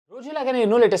రోజులాగానే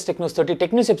ఎన్నో లేటెస్ట్ టెక్న్యూస్ తోటి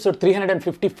టెక్న్యూస్ ఎపిసోడ్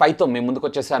 355 తో మేము ముందుకు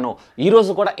వచ్చేసాను. ఈ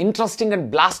రోజు కూడా ఇంట్రెస్టింగ్ అండ్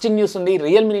బ్లాస్టింగ్ న్యూస్ ఉంది.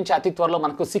 రియల్మీ నుంచి అతి త్వరలో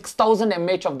మనకు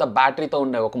 6000mAh ఆఫ్ ద బ్యాటరీతో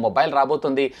ఉండే ఒక మొబైల్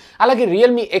రాబోతుంది. అలాగే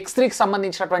రియల్మీ X3 కి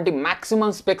సంబంధించినటువంటి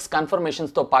మాక్సిమం స్పెక్స్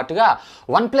కన్ఫర్మేషన్స్ తో పాటుగా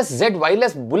OnePlus Z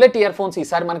wireless bullet ear phones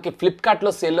ఈసారి మనకి ఫ్లిప్కార్ట్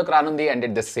లో సేల్ లోకి రానుంది. And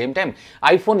at the same time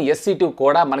iPhone SE2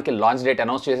 కూడా మనకి లాంచ్ డేట్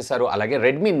అనౌన్స్ చేసేసారు. అలాగే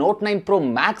Redmi Note 9 Pro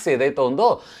Max ఏదైతే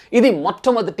ఉందో ఇది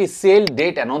మొట్టమొదటి సేల్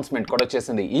డేట్ అనౌన్స్మెంట్ కూడా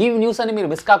వచ్చేసింది. ఈ న్యూస్ అని మీరు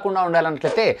మిస్ కాకుండా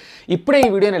ఉండాలన్నట్లయితే ఇప్పుడే ఈ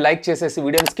వీడియోని లైక్ చేసేసి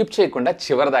వీడియోని స్కిప్ చేయకుండా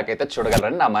చివరి దాకా అయితే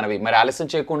చూడగలరని నా మనవి. మరి ఆలస్యం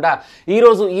చేయకుండా ఈ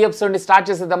రోజు ఈ ఎపిసోడ్ ని స్టార్ట్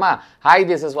చేసేద్దామా. Hi,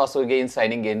 this is Vasu again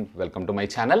signing in. Welcome to my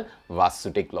channel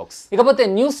VaasuTechVlogs. ఇకపోతే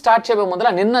న్యూస్ స్టార్ట్ చేయబోయే ముందర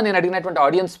నిన్న నేను అడిగినటువంటి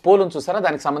ఆడియన్స్ పోల్ చూసారా,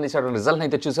 దానికి సంబంధించిన రిజల్ట్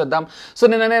అయితే చూసేద్దాం. సో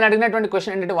నిన్న నేను అడిగినటువంటి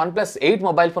క్వశ్చన్ ఏంటంటే OnePlus 8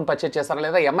 మొబైల్ ఫోన్ పర్చేజ్ చేస్తారా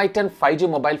లేదా Mi10 5G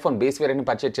mobile phone base variant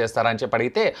purchase చేస్తారా అని చెప్పి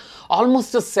అడిగితే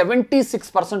ఆల్మోస్ట్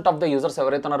 76% ఆఫ్ ద యూజర్స్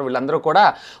ఎవరైతే ఉన్నారో వీళ్ళందరూ కూడా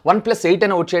OnePlus 8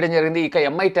 అని అవుట్ చేయడం జరిగింది. ఇక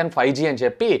Mi10 5G అని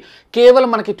చెప్పి కేవలం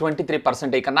మనకి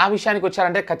 23%. ఇక నా విషయానికి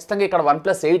వచ్చారంటే ఖచ్చితంగా ఇక్కడ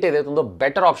OnePlus 8 ఏదైతే ఉందో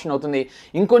బెటర్ ఆప్షన్ అవుతుంది.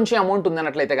 ఇంకొంచెం అమౌంట్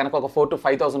ఉందన్నట్లయితే కనుక ఒక 4,000 to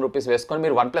 5,000 రూపీస్ వేసుకొని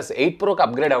మీరు OnePlus 8 Proకి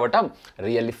అప్గ్రేడ్ అవ్వటం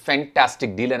రియల్లీ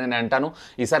ఫెంటాస్టిక్ డీల్ అని నేను అంటాను.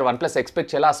 ఈసారి OnePlus ఎక్స్పెక్ట్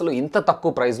చేయాలి అసలు ఇంత తక్కువ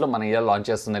ప్రైస్లో మన ఇండియా లాంచ్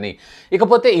చేస్తుందని.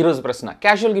 ఇకపోతే ఈ రోజు ప్రశ్న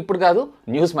క్యాజువల్గా ఇప్పుడు కాదు,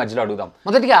 న్యూస్ మధ్యలో అడుగుదాం.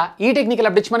 మొదటిగా ఈ టెక్నికల్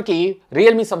అప్డేట్స్ మనకి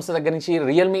రియల్మీ సంస్థ దగ్గర నుంచి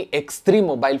రియల్మీ X3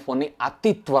 మొబైల్ ఫోన్ని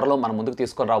అతి త్వరలో మన ముందుకు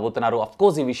తీసుకొని రాబోతున్నారు.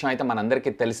 అఫ్కోర్స్ ఈ విషయం అయితే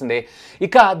మనందరికీ తెలిసిందే.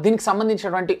 ఇక దీనికి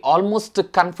సంబంధించినటువంటి ఆల్మోస్ట్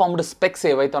కన్ఫర్మ్డ్ స్పెక్స్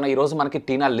ఏవైతే ఉన్నాయో ఈరోజు మనకి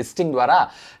టీనా లిస్టింగ్ ద్వారా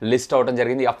లిస్ట్ అవడం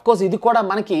జరిగింది. అఫ్కోర్స్ ఇది కూడా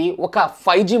మనకి ఒక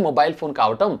 5G మొబైల్ ఫోన్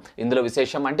కావటం ఇందులో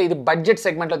విశేషం. అంటే ఇది బడ్జెట్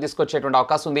సెగ్మెంట్లో తీసుకొచ్చేటువంటి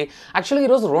అవకాశం ఉంది. యాక్చువల్లీ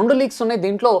ఈరోజు 2 లీక్స్ ఉన్నాయి.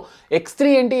 దీంట్లో X3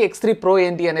 ఏంటి, X3 Pro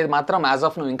ఏంటి అనేది మాత్రం యాజ్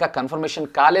ఆఫ్ ఇంకా కన్ఫర్మేషన్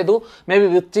కాలేదు. Maybe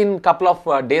with in couple of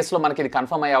డేస్లో మనకి ఇది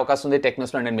కన్ఫర్మ్ అయ్యే అవకాశం ఉంది.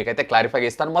 టెక్న్యూస్లో నేను మీకు అయితే క్లారిఫై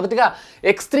చేస్తాను. మొదటిగా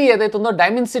X3 ఏదైతే ఉందో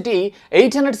డైమెన్సిటీ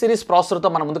 800 సిరీస్ ప్రాసెసర్తో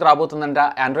మన ముందుకు రాబోతుందంట.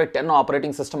 Android 10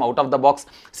 operating system out of the box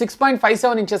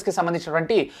 6.57 ఇంచెస్కి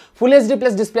సంబంధించినటువంటి ఫుల్ HD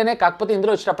ప్లస్ డిస్ప్లేనే. కాకపోతే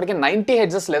ఇందులో వచ్చేటప్పటికి 90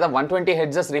 Hz లేదా 120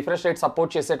 Hz రిఫ్రెష్ రేట్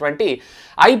సపోర్ట్ చేసేటువంటి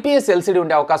IPS LCD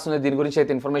ఉండే అవకాశం ఉంది. దీని గురించి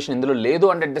అయితే ఇన్ఫర్మేషన్ ఇందులో లేదు.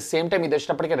 And at the same time ఇది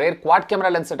వచ్చేటప్పటికి rare quad camera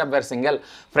lens setup wear single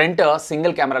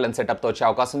camera lens సెటప్తో వచ్చే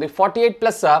అవకాశం ఉంది.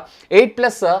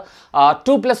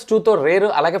 48+8+2+2తో రేర్.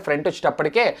 అలాగే ఫ్రంట్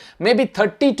వచ్చేటప్పటికే మేబీ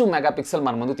 32 మెగాపిక్సెల్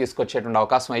మన ముందు తీసుకొచ్చేటువంటి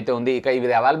అవకాశం అయితే ఉంది. ఇక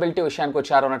ఇది అవైలబిలిటీ విషయానికి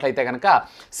వచ్చారు అన్నట్లయితే కనుక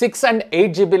 6 and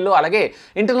 8 GBలో, అలాగే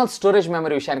ఇంటర్నల్ స్టోరేజ్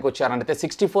మెమరీ విషయానికి వచ్చారంటే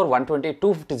 64, 120,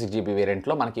 256 GB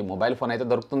వేరియంట్లో మనకి మొబైల్ ఫోన్ అయితే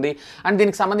దొరుకుతుంది. అండ్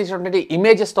దీనికి సంబంధించినటువంటి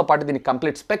ఇమేజెస్తో పాటు దీనికి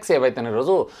కంప్లీట్ స్పెక్స్ ఏవైతే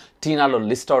ఈరోజు టీనాలో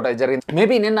లిస్ట్ అవుట్ జరిగింది.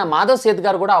 మేబీ నిన్న మాధవ్ సేత్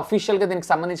గారు కూడా అఫీషియల్గా దీనికి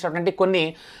సంబంధించినటువంటి కొన్ని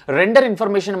రెండర్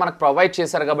ఇన్ఫర్మేషన్ మనకు ప్రొవైడ్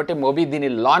చేశారు. కాబట్టి మేబీ దీని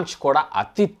లాంచ్ కూడా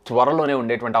అతి త్వరలోనే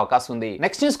ఉండేటువంటి అవకాశం ఉంది.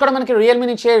 నెక్స్ట్ న్యూస్ కూడా మనకి రియల్మీ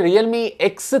నుంచే రియల్మీ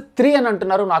X3 అని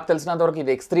అంటున్నారు. నాకు తెలిసినంత వరకు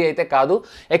ఇది X3 అయితే కాదు,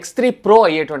 X3 Pro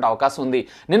అయ్యేటువంటి అవకాశం ఉంది.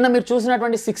 నిన్న మీరు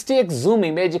చూసినటువంటి 60x జూమ్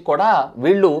ఇమేజ్ కూడా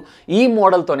వీళ్ళు ఈ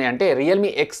మోడల్తోనే అంటే రియల్మీ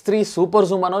X3 సూపర్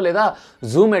జూమ్ అనో లేదా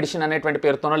జూమ్ ఎడిషన్ అనేటువంటి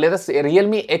పేరుతోనో లేదా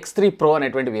రియల్మీ X3 Pro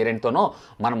అనేటువంటి వేరియంట్తోనో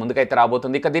మన ముందుకైతే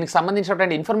రాబోతుంది. ఇక దీనికి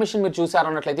సంబంధించినటువంటి ఇన్ఫర్మేషన్ మీరు చూసారు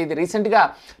అన్నట్లయితే ఇది రీసెంట్గా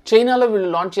చైనాలో వీళ్ళు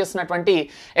లాంచ్ చేసినటువంటి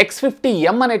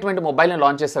X50m అనేటువంటి మొబైల్ని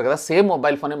లాంచ్ చేస్తారు కదా, సేమ్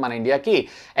మొబైల్ ఫోన్ మన ఇండియాకి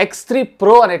X3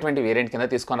 Pro అనేటువంటి వేరియంట్ కింద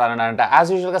తీసుకొని రానంట. యాజ్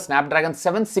యూజువల్గా స్నాప్డ్రాగన్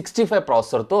 765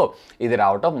 ప్రాసెసర్తో ఇది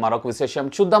రావటం మరొక విశేషం.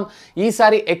 చూద్దాం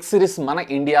ఈసారి X సిరీస్ మన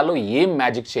ఇండియాలో ఏం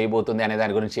మ్యాజిక్ చేయబోతుంది అనే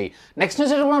దాని గురించి. నెక్స్ట్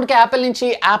నుంచి యాపిల్ నుంచి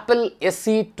యాపిల్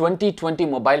SE 2020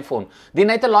 మొబైల్ ఫోన్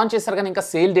దీన్ని అయితే లాంచ్ చేశారు కానీ ఇంకా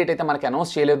సేల్ డేట్ అయితే మనకి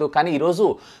అనౌన్స్ చేయలేదు. కానీ ఈరోజు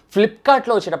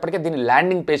ఫ్లిప్కార్ట్లో వచ్చేటప్పటికే దీని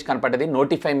ల్యాండింగ్ పేజ్ కనపడ్డది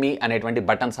నోటిఫై మీ అనేటువంటి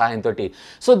బటన్ సహాయంతో.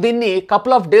 సో దీన్ని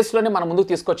కపుల్ ఆఫ్ డేస్లోనే మన ముందుకు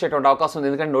తీసుకొచ్చేటువంటి అవకాశం ఉంది.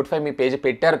 ఎందుకంటే నోటిఫై మీ పేజ్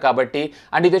పెట్టారు కాబట్టి.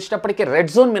 అండ్ ఇది వచ్చేటప్పటికి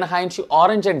రెడ్ జోన్ మినహాయించి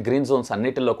ఆరెంజ్ అండ్ గ్రీన్ జోన్స్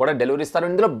అన్నిటిలో కూడా డెలివరీ ఇస్తారు.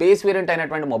 ఇందులో బేస్ వేరియంట్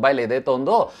అయినటువంటి మొబైల్ ఏదైతే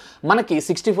ఉందో మనకి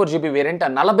 64 GB వేరియంట్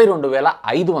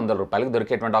 42,500 రూపాయలకు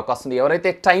దొరికేటువంటి అవకాశం ఉంది. ఎవరైతే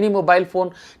టైనీ మొబైల్ ఫోన్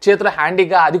చేతిలో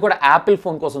హ్యాండీగా అది కూడా యాపిల్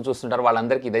ఫోన్ కోసం చూస్తుంటారు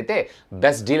వాళ్ళందరికీ ఇదైతే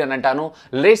బెస్ట్ డీల్ అని అంటాను.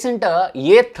 రీసెంట్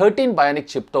A13 బయోనిక్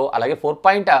చిప్తో అలాగే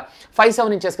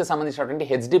 4.57 ఇంచెస్కి సంబంధించినటువంటి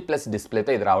HD ప్లస్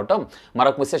డిస్ప్లేతో ఇది రావటం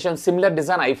మరొక విశేషం. Similar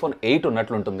design iPhone 8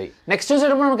 ఉన్నట్లుంటుంది. నెక్స్ట్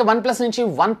చూసేటప్పుడు మనకి OnePlus నుంచి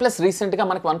OnePlus రీసెంట్గా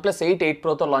మనకి OnePlus 8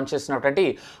 Proతో లాంచ్ చేసినటువంటి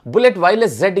bullet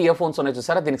wireless Z ear phones ఉన్నాయి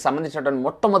చూసారా. దీనికి సంబంధించినటువంటి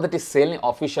మొట్టమొదటి సేల్ని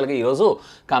ఆఫీషియల్గా ఈరోజు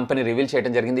కంపెనీ రివీల్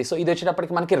చేయడం జరిగింది. సో ఇది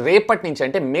వచ్చేటప్పటికి మనకి రేపటి నుంచి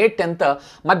అంటే May 10th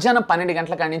మధ్యాహ్నం 12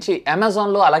 గంటల కాడి నుంచి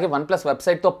అమెజాన్లో అలాగే OnePlus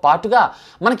వెబ్సైట్తో పాటుగా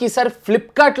మనకి ఈసారి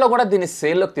ఫ్లిప్కార్ట్లో కూడా దీన్ని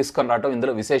సేల్లోకి తీసుకొని రావడం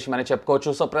ఇందులో విశేషమని చెప్పుకోవచ్చు.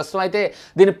 సో ప్రస్తుతం అయితే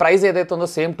దీని ప్రైస్ ఏదైతే ఉందో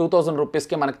సేమ్ 2000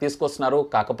 రూపీస్కి మనకి తీసుకొస్తున్నారు.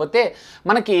 కాకపోతే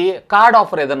మనకి కార్డ్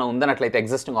ఆఫర్ ఏదైనా ఉందన్నట్లయితే ఉన్నట్లయితే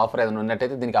ఎగ్జిస్టింగ్ ఆఫర్ ఏదైనా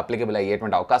ఉన్నట్లయితే దీనికి అప్లికబుల్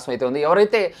అయ్యేటువంటి అవకాశం అయితే ఉంది.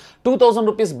 ఎవరైతే 2000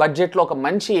 రూపీస్ బడ్జెట్లో ఒక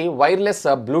మంచి వైర్లెస్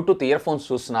బ్లూటూత్ ఇయర్ ఫోన్స్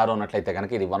చూస్తున్నారు అన్నట్లయితే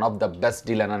కనుక ఇది one of the best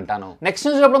deal అని అంటాను. నెక్స్ట్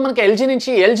న్యూస్ లో మనకి ఎల్జీ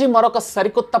నుంచి ఎల్జీ మరొక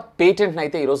సరికొత్త పేటెంట్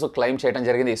అయితే ఈ రోజు క్లెయిమ్ చేయడం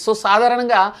జరిగింది. సో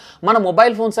సాధారణంగా మన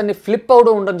మొబైల్ ఫోన్స్ అన్ని ఫ్లిప్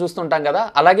అవడం ఉండడం చూస్తుంటాం కదా,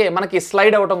 అలాగే మనకి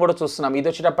స్లైడ్ అవడం కూడా చూస్తున్నాం. ఇది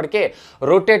వచ్చేటప్పటికే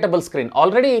రొటేటబుల్ స్క్రీన్.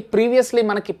 ఆల్రెడీ ప్రీవియస్లీ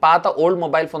మనకి పాత ఓల్డ్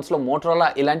మొబైల్ ఫోన్స్ లో మోటరోలా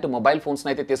ఇలాంటి మొబైల్ ఫోన్స్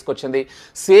అయితే తీసుకొచ్చింది.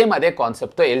 సేమ్ అదే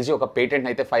కాన్సెప్ట్ తో ఎల్జీ ఒక పేటెంట్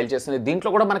అయితే ఫైల్ చేసింది. దీంట్లో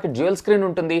కూడా మనకి డ్యూయల్ స్క్రీన్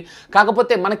ఉంటుంది,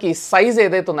 కాకపోతే మనకి సైజ్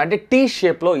ఏదైతే ఉందో అంటే టీ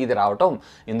షేప్ లో ఇది రావటం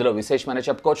ఇందులో విశేషమైన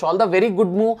చెప్పుకోవచ్చు. All the very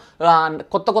good move.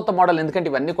 కొత్త మోడల్, ఎందుకంటే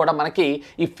ఇవన్నీ కూడా మనకి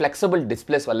ఈ ఫ్లెక్సిబుల్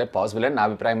డిస్ప్లేస్ వల్లే పాసిబుల్ అని నా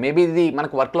అభిప్రాయం. మేబీ ఇది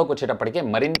మనకు వర్క్లోకి వచ్చేటప్పటికే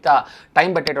మరింత టైం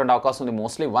పట్టేటువంటి అవకాశం ఉంది.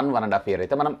 మోస్ట్లీ 1.5 ఇయర్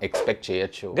అయితే మనం ఎక్స్పెక్ట్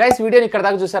చేయొచ్చు. గైస్, వీడియోని ఇక్కడ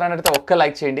దాకా చూసారన్నట్టు ఒక్క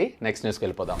లైక్ చేయండి. నెక్స్ట్ న్యూస్కి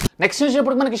వెళ్ళిపోదాం. నెక్స్ట్ న్యూస్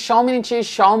ఇప్పుడు మనకి షామీ నుంచి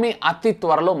షామీ అతి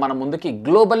త్వరలో మన ముందుకి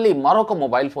గ్లోబల్లీ మరొక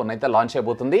మొబైల్ ఫోన్ అయితే లాంచ్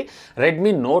అయిపోతుంది.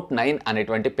 రెడ్మీ నోట్ 9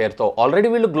 అనేటువంటి పేరుతో. ఆల్రెడీ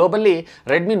వీళ్ళు గ్లోబల్లీ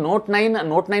రెడ్మీ నోట్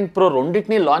 9 ప్రో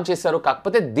రెండింటిని లాంచ్ చేశారు.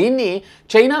 కాకపోతే దీన్ని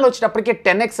చైనాలో వచ్చేటప్పటికే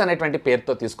 10X అనేటువంటి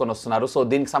పేరుతో తీసుకొని వస్తున్నారు. సో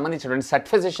దీనికి సంబంధించినటువంటి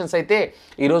సర్టిఫికేషన్స్ అయితే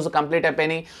ఈరోజు కంప్లీట్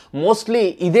అయిపోయినాయి. మోస్ట్లీ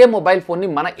ఇదే మొబైల్ ఫోన్ని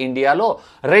మన ఇండియాలో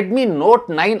రెడ్మీ నోట్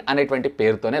 9 అనేటువంటి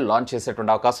పేరుతోనే లాంచ్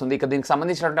చేసేటువంటి అవకాశం ఉంది. ఇక దీనికి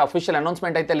సంబంధించినటువంటి అఫీషియల్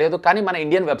అనౌన్స్మెంట్ అయితే లేదు, కానీ మన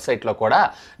ఇండియన్ వెబ్సైట్లో కూడా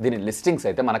దీని లిస్టింగ్స్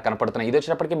అయితే మనకు కనపడుతున్నాయి. ఇది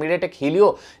వచ్చేటప్పటికి మీడియాటెక్ హీలియో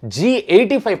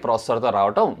G85 ప్రాసెసర్తో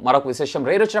రావడం మరొక విశేషం.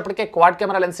 Rare వచ్చేటప్పటికే quad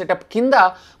camera lens setup కింద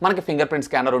మనకి ఫింగర్ ప్రింట్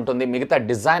స్కానర్ ఉంటుంది. మిగతా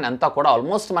డిజైన్ అంతా కూడా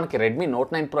ఆల్మోస్ట్ మనకి రెడ్మీ నోట్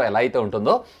 9 ప్రో ఎలా అయితే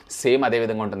ఉంటుందో సేమ్ అదే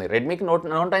విధంగా ఉంటుంది. రెడ్మీకి note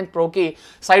 9 ప్రోకి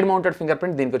side mounted finger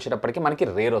print, దీనికి వచ్చేటప్పటికి మనకి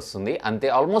రేర్ వస్తుంది అంతే.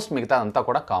 ఆల్మోస్ట్ మిగతా అంతా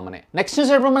కూడా కామనే. నెక్స్ట్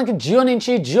వచ్చేటప్పుడు మనకి జియో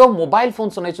నుంచి జియో మొబైల్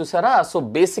ఫోన్స్ ఉన్నాయి చూసారా. సో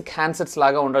బేసిక్ హ్యాండ్సెట్స్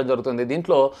లాగా ఉండడం జరుగుతుంది.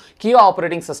 దీంట్లో కియో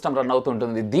ఆపరేటింగ్ సిస్టమ్ రన్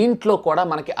అవుతుంటుంది. దీంట్లో కూడా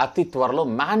మనకి అతి త్వరలో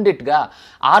మ్యాండేట్ గా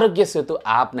ఆరోగ్య సేతు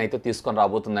యాప్ అయితే తీసుకొని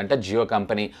రాబోతుందంటే జియో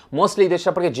కంపెనీ. మోస్ట్లీ ఇది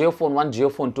వచ్చేటప్పటికి జియో ఫోన్ 1 జియో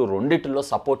ఫోన్ 2 రెండిట్లో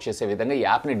సపోర్ట్ చేసే విధంగా ఈ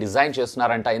యాప్ని డిజైన్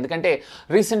చేస్తున్నారంట. ఎందుకంటే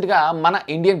రీసెంట్గా మన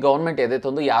ఇండియన్ గవర్నమెంట్ ఏదైతే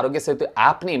ఉందో ఈ ఆరోగ్య సేతు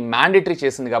యాప్ని మ్యాండేటరీ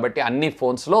చేసింది కాబట్టి అన్ని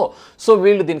ఫోన్స్లో. సో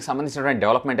వీళ్ళు దీనికి సంబంధించినటువంటి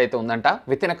డెవలప్మెంట్ అయితే ఉందంట.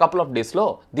 విత్ ఇన్ కపుల్ ఆఫ్ డేస్లో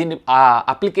దీన్ని ఆ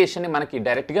అప్లికేషన్ని మనకి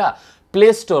డైరెక్ట్గా ప్లే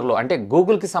స్టోర్లో, అంటే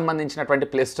గూగుల్కి సంబంధించినటువంటి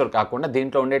ప్లే స్టోర్ కాకుండా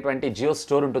దీంట్లో ఉండేటువంటి జియో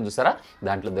స్టోర్ ఉంటుంది చూసారా,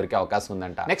 దాంట్లో దొరికే అవకాశం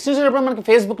ఉందంట. నెక్స్ట్ చూసేటప్పుడు మనకి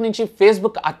ఫేస్బుక్ నుంచి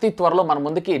ఫేస్బుక్ అతి త్వరలో మన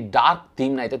ముందుకి డార్క్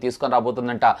థీమ్ అయితే తీసుకొని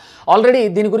రాబోతుందంట. ఆల్రెడీ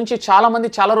దీని గురించి చాలా మంది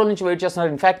చాలా రోజుల నుంచి వెయిట్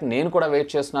చేస్తున్నారు. ఇన్ఫాక్ట్ నేను కూడా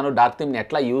వెయిట్ చేస్తున్నాను డార్క్ థీమ్ని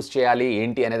ఎట్లా యూజ్ చేయాలి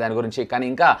ఏంటి అనే దాని గురించి. కానీ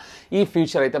ఇంకా ఈ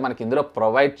ఫీచర్ అయితే మనకి ఇందులో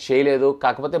ప్రొవైడ్ చేయలేదు.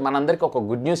 కాకపోతే మనందరికీ ఒక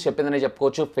గుడ్ న్యూస్ చెప్పిందనే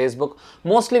చెప్పుకోవచ్చు. Facebook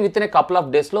mostly with in a couple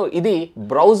of డేస్లో ఇది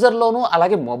బ్రౌజర్లోను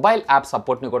అలాగే మొబైల్ యాప్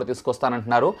సపోర్ట్ని కూడా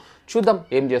తీసుకొస్తానంటున్నారు. చూద్దాం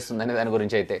ఏం చేస్తుంది అనే దాని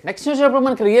గురించి అయితే. నెక్స్ట్ వచ్చేటప్పుడు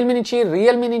మనకి రియల్మీ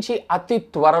నుంచి అతి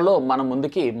త్వరలో మన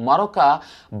ముందుకి మరొక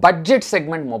బడ్జెట్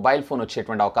సెగ్మెంట్ మొబైల్ ఫోన్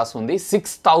వచ్చేటువంటి అవకాశం ఉంది.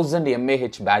 6000 mAh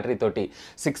బ్యాటరీ తోటి.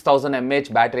 6000 mAh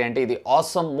బ్యాటరీ అంటే ఇది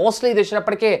ఆసమ్. మోస్ట్లీ ఇది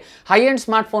వచ్చేటప్పటికే high and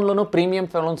smart ఫోన్లోను, premium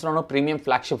ఫోన్స్లోను, premium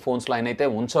flagship ఫోన్స్లో అయితే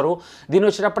ఉంచరు. దీని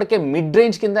వచ్చేటప్పటికే మిడ్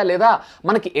రేంజ్ కింద లేదా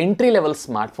మనకి ఎంట్రీ లెవెల్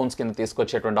స్మార్ట్ ఫోన్స్ కింద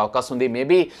తీసుకొచ్చేటువంటి అవకాశం ఉంది.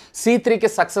 మేబీ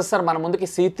C3కి సక్సెసర్ మన ముందుకి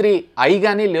C3i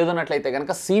కానీ లేదన్నట్లయితే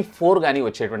కనుక C4 కానీ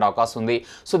వచ్చేటువంటి అవకాశం ఉంది.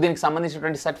 సో దీనికి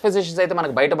సంబంధించినటువంటి సర్టిఫికేషన్స్ అయితే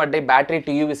మనకు బయటపడ్డాయి. Battery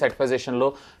TUV సర్టిఫికేషన్లో.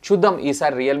 చూద్దాం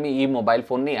ఈసారి రియల్మీ ఈ మొబైల్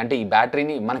ఫోన్ని అంటే ఈ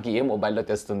బ్యాటరీని మనకి ఏ మొబైల్లో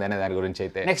తెస్తుంది అనే దాని గురించి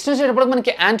అయితే. నెక్స్ట్ వచ్చేటప్పుడు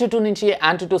మనకి Antutu నుంచి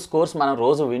Antutu స్కోర్స్ మనం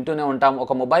రోజు వింటూనే ఉంటాం.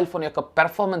 ఒక మొబైల్ ఫోన్ యొక్క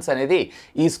పెర్ఫార్మెన్స్ అనేది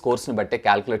ఈ స్కోర్స్ని బట్టే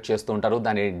క్యాల్కులేట్ చేస్తూ ఉంటారు.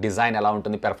 దాని డిజైన్ ఎలా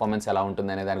ఉంటుంది, పెర్ఫార్మెన్స్ ఎలా ఉంటుంది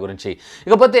అనే దాని గురించి.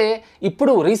 ఇకపోతే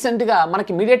ఇప్పుడు రీసెంట్గా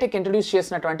మనకి మీడియాటెక్ ఇంట్రడ్యూస్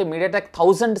చేసినటువంటి మీడియాటెక్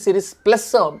 1000 సిరీస్ ప్లస్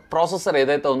ప్రాసెసర్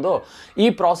ఏదైతే ఉందో ఈ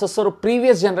processor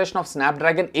previous generation of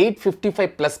Snapdragon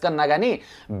 855+ కన్నా కానీ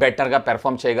బెటర్గా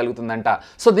పెర్ఫామ్ చేయగలుగుతుందంట.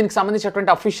 సో దీనికి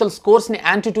సంబంధించినటువంటి అఫీషియల్ స్కోర్స్ని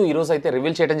Antutu ఈ రోజు అయితే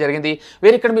రివీల్ చేయడం జరిగింది.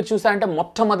 వేరే ఇక్కడ మీరు చూసారంటే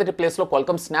మొట్టమొదటి ప్లేస్లో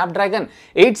క్వాల్కమ్ స్నాప్డ్రాగన్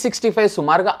 865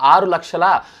 సుమారుగా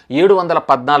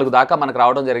 6,714,000 దాకా మనకు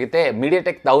రావడం జరిగితే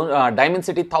మీడియాటెక్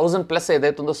డైమెన్సిటీ 1000+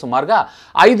 ఏదైతే ఉందో సుమారుగా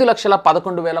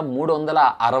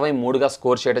 5,11,363గా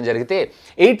స్కోర్ చేయడం జరిగితే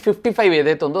 855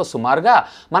 ఏదైతే ఉందో సుమారుగా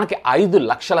మనకి 5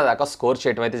 లక్షల దాకా స్కోర్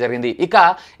చేయడం అయితే జరిగింది. ఇక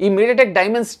ఈ మీడియాటెక్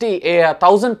డైమెన్సిటీ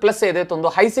 1000+ ఏదైతే ఉందో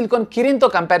హై సిలికాన్ కిరిన్తో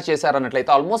కంపేర్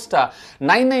చేశారన్నట్లయితే ఆల్మోస్ట్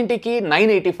 990కి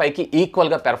 985కి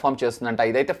ఈక్వల్గా పెర్ఫామ్ చేస్తుందంట.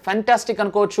 ఇదైతే ఫ్యాంటాస్టిక్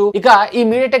అనుకోవచ్చు. ఇక ఈ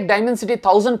మీడియాటెక్ డైమెన్సిటీ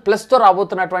 1000+తో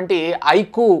రాబోతున్నటువంటి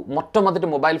ఐకు మొట్టమొదటి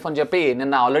మొబైల్ ఫోన్ చెప్పి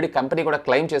నిన్న ఆల్రెడీ కంపెనీ కూడా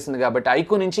క్లెయిమ్ చేసింది కాబట్టి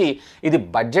ఐకు నుంచి ఇది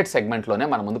బడ్జెట్ సెగ్మెంట్లోనే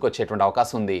మన ముందుకు వచ్చేటువంటి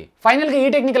అవకాశం ఉంది. ఫైనల్గా ఈ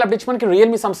టెక్నికల్ అప్డేట్స్ మనకి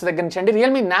రియల్మీ సంస్థ దగ్గర నుంచి అండి.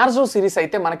 రియల్మీ నార్జో సిరీస్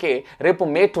అయితే మనకి రేపు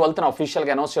May 12న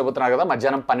అఫీషియల్గా అనౌన్స్ చేయబోతున్నారు కదా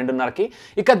మధ్యాహ్నం 12:30కి.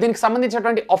 ఇక దీనికి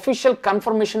సంబంధించినటువంటి అఫీషియల్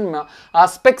కన్ఫర్మేషన్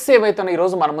స్పెక్స్ స్పెక్స్ ఏవైతే ఈ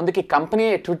రోజు మన ముందుకి కంపెనీ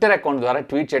ట్విట్టర్ అకౌంట్ ద్వారా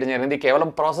ట్వీట్ చేయడం జరిగింది. కేవలం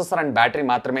ప్రాసెసర్ అండ్ బ్యాటరీ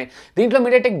మాత్రమే. దీంట్లో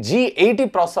MediaTek G80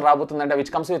 processor రాబోతుందంట,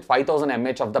 which comes with 5000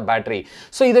 mAh of the battery.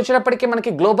 So ఇది వచ్చేటప్పటికి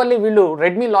మనకి గ్లోబల్లీ వీళ్ళు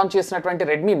రెడ్మీ లాంచ్ చేసినటువంటి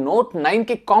రెడ్మీ నోట్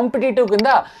 9కి కాంపిటేటివ్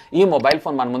కింద ఈ మొబైల్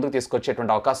ఫోన్ మన ముందుకు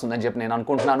తీసుకొచ్చేటువంటి అవకాశం ఉందని చెప్పి నేను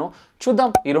అనుకుంటున్నాను.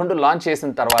 చూద్దాం ఈ రెండు లాంచ్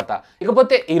చేసిన తర్వాత.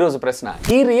 ఇకపోతే ఈ రోజు ప్రశ్న,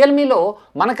 ఈ రియల్మీలో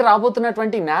మనకు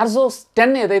రాబోతున్నటువంటి నార్జోస్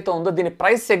 10 ఏదైతే ఉందో దీని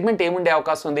ప్రైస్ సెగ్మెంట్ ఏముండే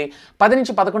అవకాశం ఉంది? 10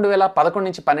 నుంచి 11,000, 11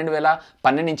 నుంచి 12,000,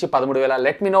 12 నుంచి 13,000.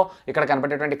 Let me no. ఇక్కడ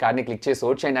కనపడేటువంటి కార్డ్ని క్లిక్ చేసి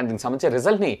ఓట్ చేయండి. దీనికి సంబంధించిన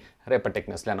రిజల్ట్ ని రేపటి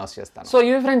టెక్న్యూస్లో అనౌన్స్ చేస్తాను. సో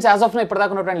ఇవి ఫ్రెండ్స్ యాజ్ ఆఫ్ నో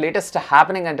ఇప్పటిదాకా ఉన్నటువంటి లేటెస్ట్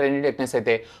హ్యాపెనింగ్ అండ్ ట్రెండింగ్ టెక్న్యూస్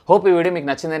అయితే. హోప్ ఈ వీడియో మీకు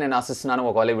నచ్చిందని నేను ఆశిస్తున్నాను.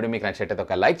 ఒకవేళ ఈ వీడియో మీకు నచ్చినట్లయితే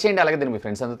ఒక లైక్ చేయండి, అలాగే దీన్ని మీ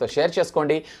ఫ్రెండ్స్ అందరితో షేర్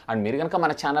చేసుకోండి. అండ్ మీరు కనుక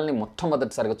మన ఛానల్ని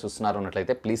మొట్టమొదటిసారిగా చూస్తున్నారు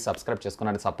అన్నట్లయితే ప్లీజ్ సబ్స్క్రైబ్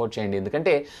చేసుకుని సపోర్ట్ చేయండి.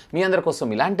 ఎందుకంటే మీ అందరి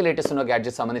కోసం ఇలాంటి లేటెస్ట్ ఉన్న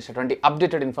గ్యాడ్జెట్స్ సంబంధించినటువంటి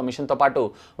అప్డేటెడ్ ఇన్ఫర్మేషన్తో పాటు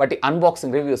వాటి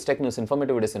unboxing, reviews, tech news,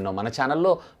 informative videos ఎన్నో మన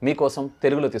ఛానల్లో మీకోసం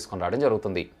తెలుగులో తీసుకొని రావడం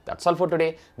జరుగుతుంది. That's all for today.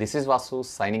 This is Vasu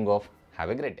signing off.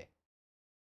 Have a great day.